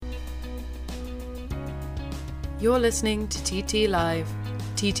You're listening to TT Live,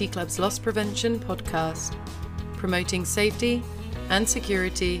 TT Club's loss prevention podcast, promoting safety and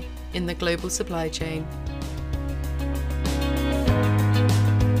security in the global supply chain.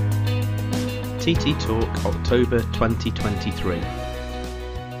 TT Talk, October 2023.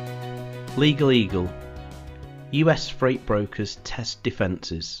 Legal Eagle. US freight brokers test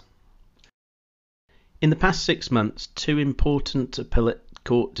defences. In the past 6 months, two important appellate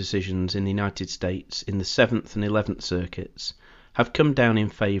court decisions in the United States in the Seventh and Eleventh circuits have come down in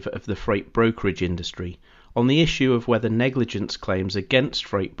favour of the freight brokerage industry on the issue of whether negligence claims against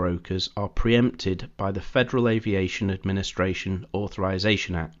freight brokers are preempted by the Federal Aviation Administration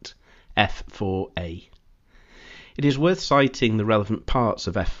Authorization Act, F4A. It is worth citing the relevant parts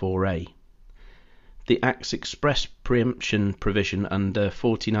of F4A. The Act's express preemption provision under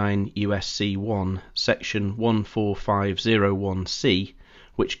 49 U.S.C. 1, Section 14501C,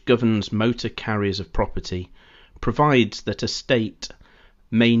 which governs motor carriers of property, provides that a state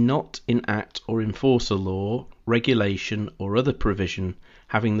may not enact or enforce a law, regulation, or other provision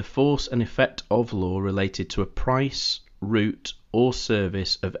having the force and effect of law related to a price, route, or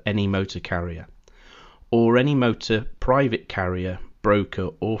service of any motor carrier, or any motor private carrier, broker,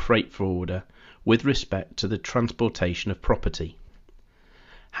 or freight forwarder with respect to the transportation of property.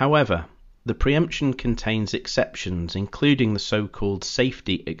 However, the preemption contains exceptions, including the so-called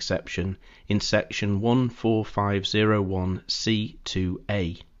safety exception in Section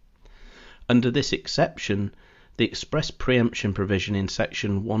 14501C2A. Under this exception, the express preemption provision in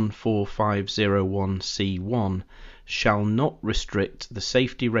Section 14501C1 shall not restrict the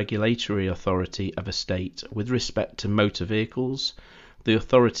safety regulatory authority of a state with respect to motor vehicles, the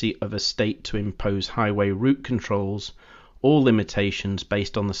authority of a state to impose highway route controls, or limitations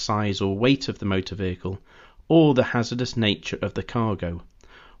based on the size or weight of the motor vehicle, or the hazardous nature of the cargo,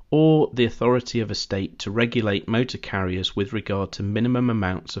 or the authority of a state to regulate motor carriers with regard to minimum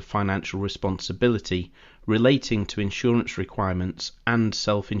amounts of financial responsibility relating to insurance requirements and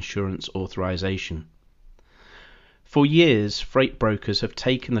self-insurance authorization. For years, freight brokers have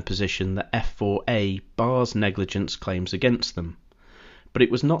taken the position that F4A bars negligence claims against them, but it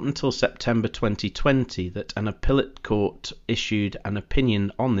was not until September 2020 that an appellate court issued an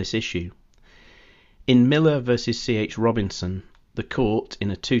opinion on this issue. In Miller v. C.H. Robinson, the court, in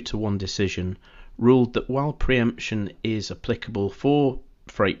a 2-1 decision, ruled that while preemption is applicable for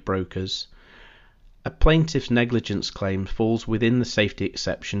freight brokers, a plaintiff's negligence claim falls within the safety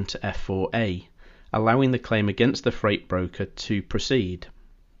exception to F4A, allowing the claim against the freight broker to proceed.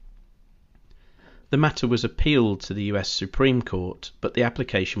 The matter was appealed to the US Supreme Court, but the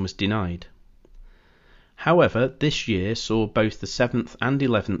application was denied. However, this year saw both the Seventh and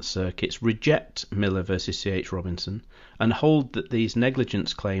Eleventh circuits reject Miller v. C.H. Robinson and hold that these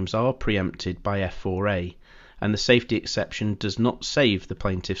negligence claims are preempted by F4A, and the safety exception does not save the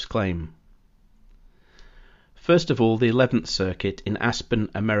plaintiff's claim. First of all, the 11th Circuit in Aspen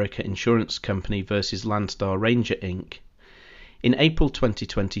America Insurance Company v. Landstar Ranger Inc. in April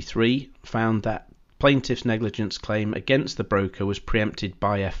 2023 found that plaintiff's negligence claim against the broker was preempted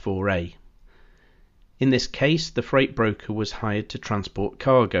by F4A. In this case, the freight broker was hired to transport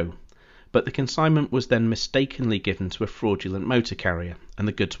cargo, but the consignment was then mistakenly given to a fraudulent motor carrier, and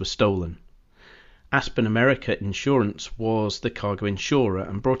the goods were stolen. Aspen America Insurance was the cargo insurer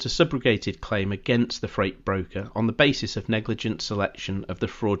and brought a subrogated claim against the freight broker on the basis of negligent selection of the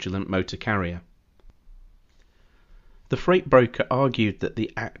fraudulent motor carrier. The freight broker argued that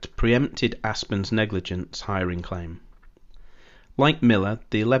the Act preempted Aspen's negligence hiring claim. Like Miller,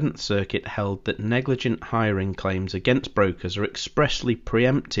 the 11th Circuit held that negligent hiring claims against brokers are expressly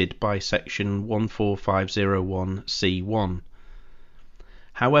preempted by Section 14501C1.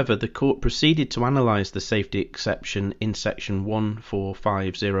 However, the court proceeded to analyse the safety exception in Section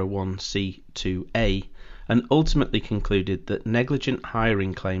 14501C2A and ultimately concluded that negligent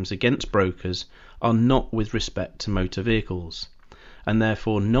hiring claims against brokers are not with respect to motor vehicles, and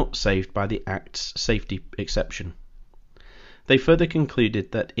therefore not saved by the Act's safety exception. They further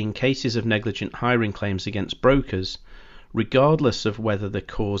concluded that in cases of negligent hiring claims against brokers, regardless of whether the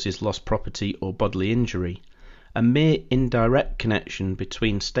cause is lost property or bodily injury, a mere indirect connection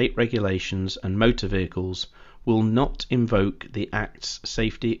between state regulations and motor vehicles will not invoke the Act's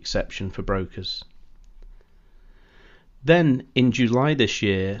safety exception for brokers. Then, in July this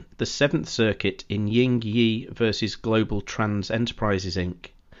year, the 7th Circuit in Ying Yi v. Global Trans Enterprises Inc.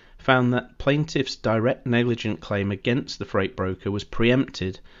 found that plaintiff's direct negligent claim against the freight broker was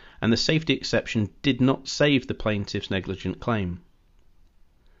preempted and the safety exception did not save the plaintiff's negligent claim.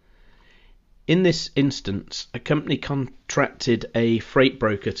 In this instance, a company contracted a freight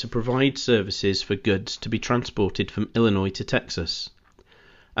broker to provide services for goods to be transported from Illinois to Texas.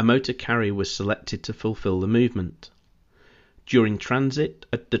 A motor carrier was selected to fulfill the movement. During transit,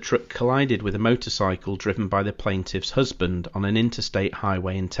 the truck collided with a motorcycle driven by the plaintiff's husband on an interstate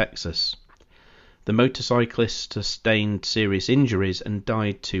highway in Texas. The motorcyclist sustained serious injuries and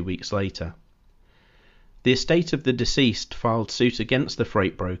died 2 weeks later. The estate of the deceased filed suit against the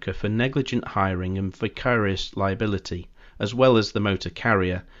freight broker for negligent hiring and vicarious liability, as well as the motor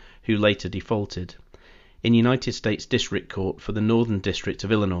carrier, who later defaulted, in United States District Court for the Northern District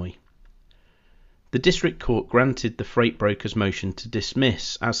of Illinois. The District Court granted the freight broker's motion to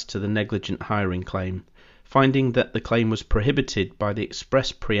dismiss as to the negligent hiring claim, finding that the claim was prohibited by the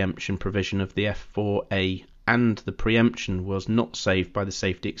express preemption provision of the F4A and the preemption was not saved by the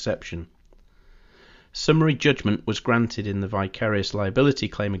safety exception. Summary judgment was granted in the vicarious liability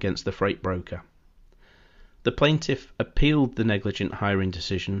claim against the freight broker. The plaintiff appealed the negligent hiring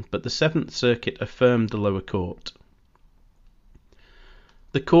decision, but the Seventh Circuit affirmed the lower court.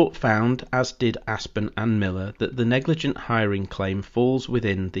 The court found, as did Aspen and Miller, that the negligent hiring claim falls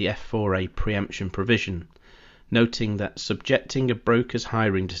within the F4A preemption provision, noting that subjecting a broker's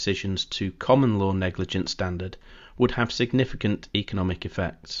hiring decisions to common law negligence standard would have significant economic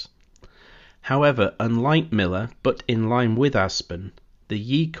effects. However, unlike Miller, but in line with Aspen, the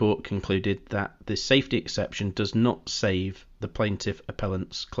Yee Court concluded that the safety exception does not save the plaintiff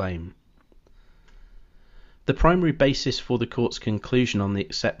appellant's claim. The primary basis for the court's conclusion on the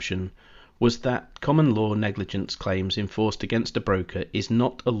exception was that common law negligence claims enforced against a broker is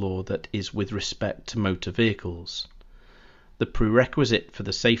not a law that is with respect to motor vehicles, the prerequisite for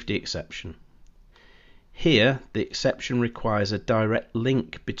the safety exception. Here, the exception requires a direct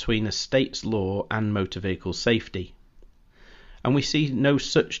link between a state's law and motor vehicle safety, and we see no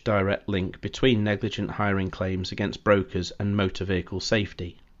such direct link between negligent hiring claims against brokers and motor vehicle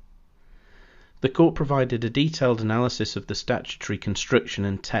safety. The court provided a detailed analysis of the statutory construction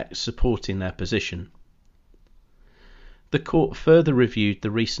and text supporting their position. The court further reviewed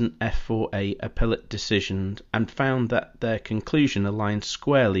the recent F4A appellate decision and found that their conclusion aligned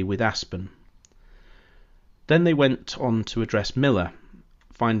squarely with Aspen. Then they went on to address Miller,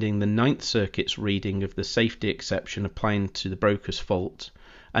 finding the Ninth Circuit's reading of the safety exception applying to the broker's fault,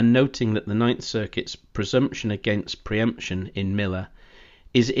 and noting that the Ninth Circuit's presumption against preemption in Miller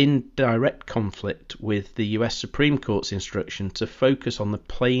is in direct conflict with the US Supreme Court's instruction to focus on the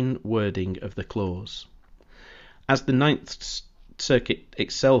plain wording of the clause. As the Ninth Circuit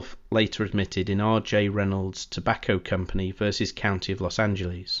itself later admitted in R.J. Reynolds Tobacco Company versus County of Los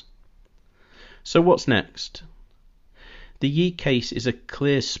Angeles. So what's next? The Yee case is a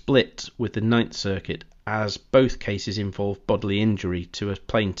clear split with the Ninth Circuit, as both cases involve bodily injury to a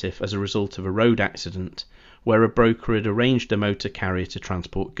plaintiff as a result of a road accident where a broker had arranged a motor carrier to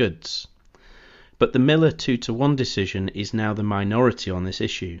transport goods. But the Miller 2-1 decision is now the minority on this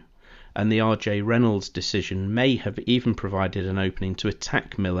issue, and the R.J. Reynolds decision may have even provided an opening to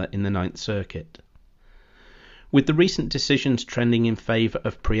attack Miller in the Ninth Circuit. With the recent decisions trending in favour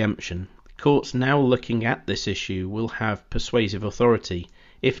of preemption, courts now looking at this issue will have persuasive authority,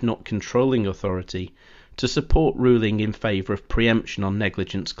 if not controlling authority, to support ruling in favour of preemption on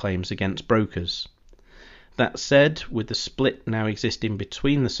negligence claims against brokers. That said, with the split now existing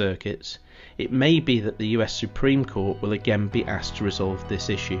between the circuits, it may be that the US Supreme Court will again be asked to resolve this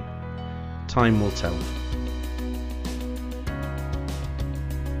issue. Time will tell.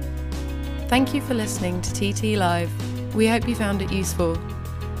 Thank you for listening to TT Live. We hope you found it useful.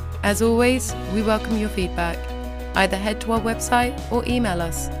 As always, we welcome your feedback. Either head to our website or email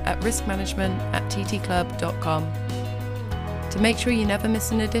us at riskmanagement@ttclub.com. To make sure you never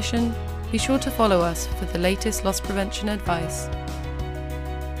miss an edition, be sure to follow us for the latest loss prevention advice.